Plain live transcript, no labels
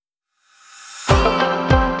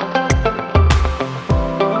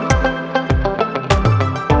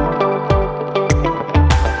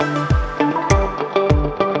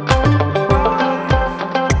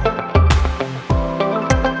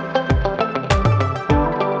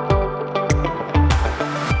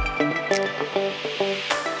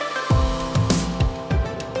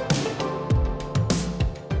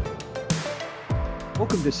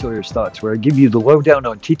to Sawyer's Thoughts, where I give you the lowdown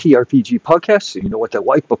on TTRPG podcasts so you know what they're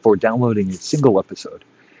like before downloading a single episode.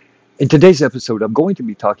 In today's episode, I'm going to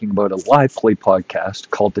be talking about a live play podcast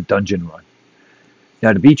called The Dungeon Run.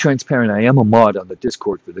 Now, to be transparent, I am a mod on the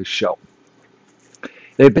Discord for this show.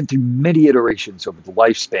 They have been through many iterations over the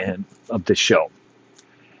lifespan of the show.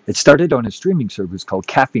 It started on a streaming service called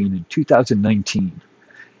Caffeine in 2019.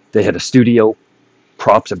 They had a studio,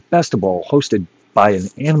 props, and best of all, hosted by an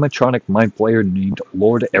animatronic mind player named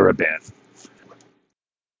Lord Ereban.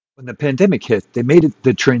 When the pandemic hit, they made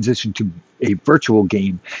the transition to a virtual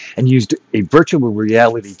game and used a virtual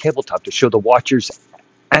reality tabletop to show the watchers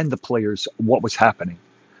and the players what was happening.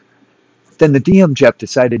 Then the DM Jeff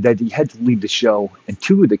decided that he had to leave the show, and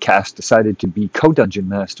two of the cast decided to be co-dungeon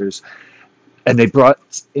masters, and they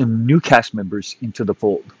brought in new cast members into the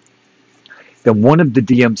fold. Then one of the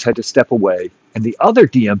DMs had to step away, and the other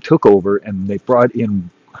DM took over, and they brought in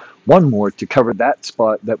one more to cover that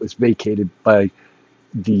spot that was vacated by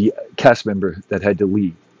the cast member that had to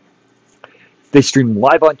leave. They stream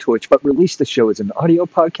live on Twitch, but released the show as an audio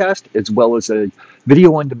podcast, as well as a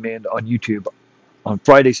video on demand on YouTube on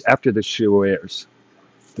Fridays after the show airs.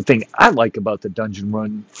 The thing I like about the Dungeon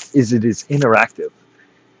Run is it is interactive.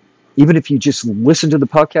 Even if you just listen to the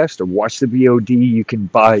podcast or watch the VOD, you can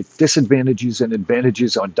buy disadvantages and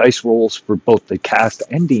advantages on dice rolls for both the cast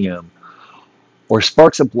and DM, or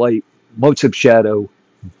Sparks of Light, Motes of Shadow,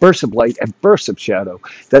 Bursts of Light, and Bursts of Shadow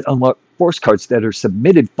that unlock force cards that are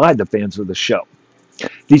submitted by the fans of the show.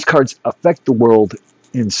 These cards affect the world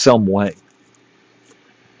in some way.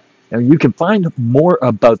 Now, you can find more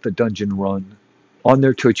about the Dungeon Run on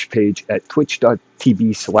their Twitch page at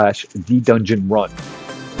twitch.tv/thedungeonrun.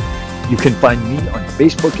 You can find me on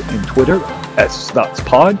Facebook and Twitter at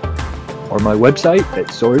SthoughtsPod, or my website at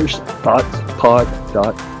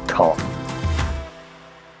SawyersThoughtsPod.com.